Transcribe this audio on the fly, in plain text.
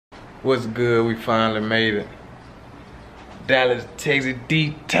What's good? We finally made it. Dallas, Texas,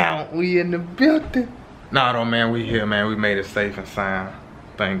 D-Town. We in the building. Nah, though, man. We here, man. We made it safe and sound.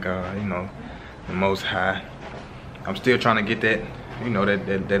 Thank God, you know, the Most High. I'm still trying to get that, you know,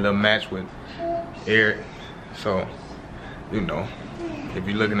 that little match with Eric. So, you know, if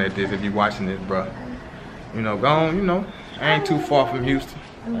you're looking at this, if you're watching this, bro, you know, go on, you know, I ain't too far from Houston.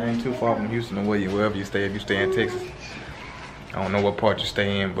 I ain't too far from Houston or wherever you stay. If you stay in Texas, I don't know what part you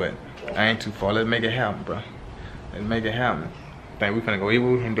stay in, but I ain't too far. Let's make it happen, bro. Let's make it happen. Think we finna go eat?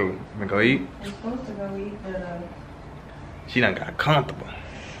 What we finna do? We finna go eat? We're supposed to go eat, but she done got comfortable.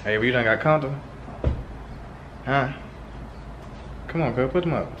 Hey, we done got comfortable? Huh? Come on, girl, put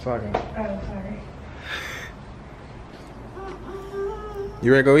them up so I can. oh, sorry.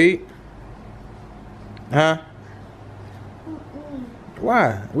 You ready to go eat? Huh?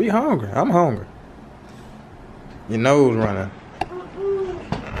 Why? We hungry. I'm hungry. Your nose running.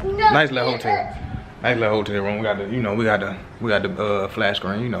 Nice little hotel. Nice little hotel room. We got the, you know, we got the flat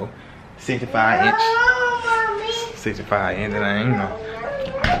screen, you know, 65 inch. 65 inch, and you know.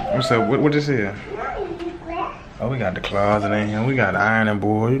 What's up? What this is? Oh, we got the closet in here. We got the ironing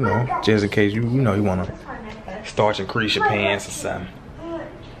board, you know, just in case you know you wanna starch and crease your pants or something.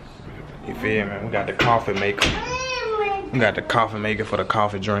 You feel me? We got the coffee maker. We got the coffee maker for the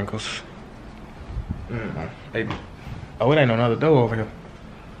coffee drinkers. Hey, oh, it ain't another door over here.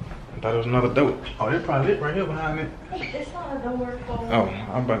 I thought it was another door. Oh, it's probably it right here behind it. It's not a door. Oh,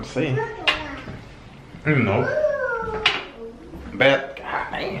 I'm about to say. You know.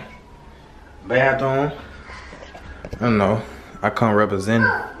 Goddamn. Bathroom. I don't know. I come represent.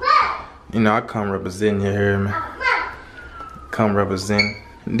 You know, I come representing you here, man. Come represent.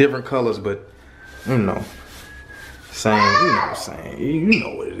 Different colors, but you know. Same, you know, same. You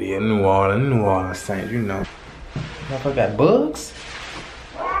know what it is. New Orleans Saints, you know. Motherfucker got bugs?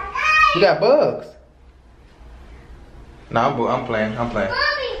 You got bugs? Nah, I'm playing. I'm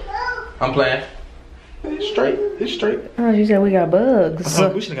playing. It's straight. It's straight. Oh, you said we got bugs.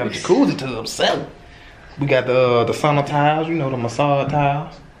 We should have got a jacuzzi tub, so. We got the sauna tiles, you know, the massage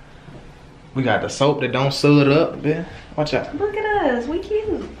tiles. We got the soap that don't sud up, man. Watch out. Look at us. We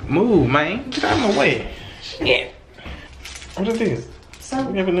cute. Move, man. Get out of my way. Shit. What is this?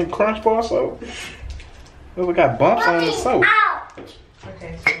 Soap. We having a crunch bar soap? Oh, we got bumps on the soap.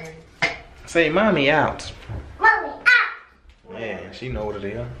 Okay, sorry. Say, mommy out. Mommy, out. Yeah, she know what it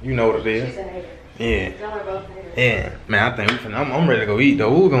is. You know what it is. She's a hater. Yeah. Y'all are both haters. Yeah. Man, I think we finna, I'm ready to go eat,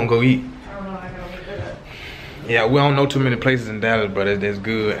 though. We're gonna go eat. I don't know. I gotta look it up. Yeah, we don't know too many places in Dallas, but that's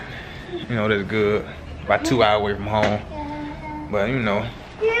good. You know, that's good. About 2 hours away from home. But, you know,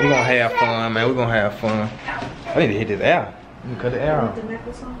 we're gonna have fun, man. We're gonna have fun. I need to hit this air. You can cut the air off. Put the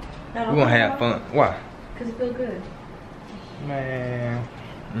necklace on? We're gonna have fun. Why? Because it feels good. Man,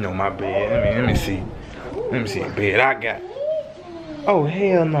 you know my bed. Let me see. Let me see the bed I got. Oh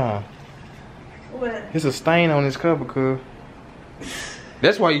hell no! What? It's a stain on this cover, cuz.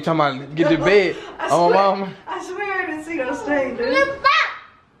 That's why you talking about get the bed. Oh mama. I swear I didn't see no stain, dude.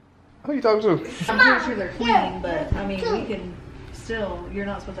 Who you talking to? I'm pretty sure they're clean, but I mean, we can still. You're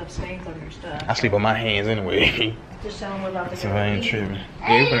not supposed to have stains on your stuff. I sleep on my hands anyway. Just tell them we're about to So go. I ain't tripping.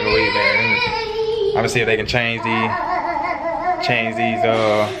 Yeah, we finna go eat, man. I'm gonna see if they can change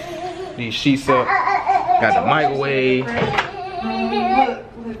these sheets up. Got the microwave.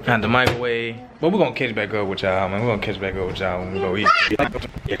 Got the microwave. But we're gonna catch back up with y'all, man. We're gonna catch back up with y'all when we go eat.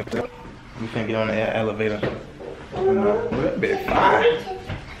 We finna get on the elevator. That bit 5.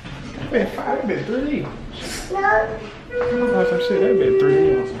 That bit 5. That bit 3. Some shit. That bit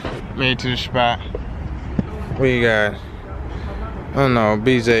 3. Made to the spot. What you got? I don't know.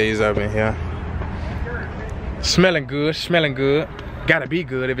 BJ's up in here. Smelling good. Smelling good. Gotta be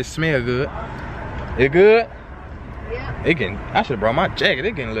good if it smell good. It good? Yeah. It can. I should have brought my jacket.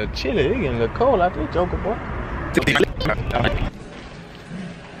 It getting a little chilly. It getting a little cold out there, Joker boy.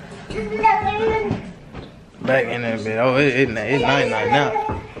 Back in that bit. Oh, it's night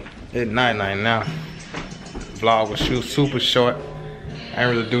now. It's night now. Vlog was super short. I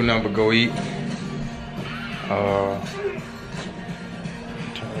ain't really do nothing but go eat. Turn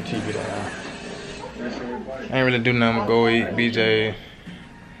the TV down. I ain't really do nothing but go eat. BJ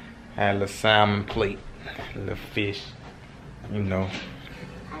had a little salmon plate, a little fish, you know.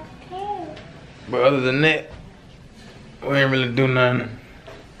 But other than that, we ain't really do nothing.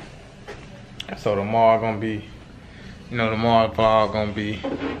 So tomorrow gonna be, you know, tomorrow vlog gonna be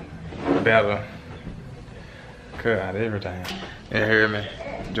better. Cut everything. You hear me?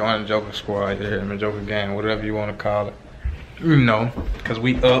 Join the Joker squad. You hear me? Joker gang, whatever you want to call it. You know, cause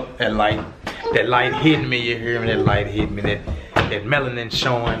we up at light. That light hit me. You hear me? That light hit me. That melanin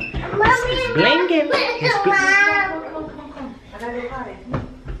showing. Mommy, It's blinking. It's blinking. Come. I gotta go potty.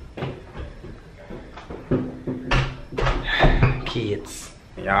 Kids,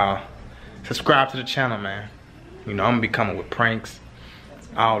 y'all, subscribe to the channel, man. You know, I'm gonna be coming with pranks,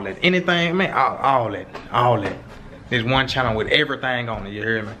 all that, anything, man, all that. There's one channel with everything on it, you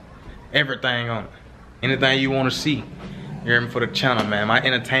hear me? Everything on it. Anything you wanna see, you hear me, for the channel, man. My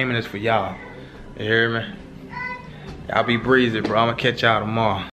entertainment is for y'all, you hear me? Y'all be breezy, bro. I'm gonna catch y'all tomorrow.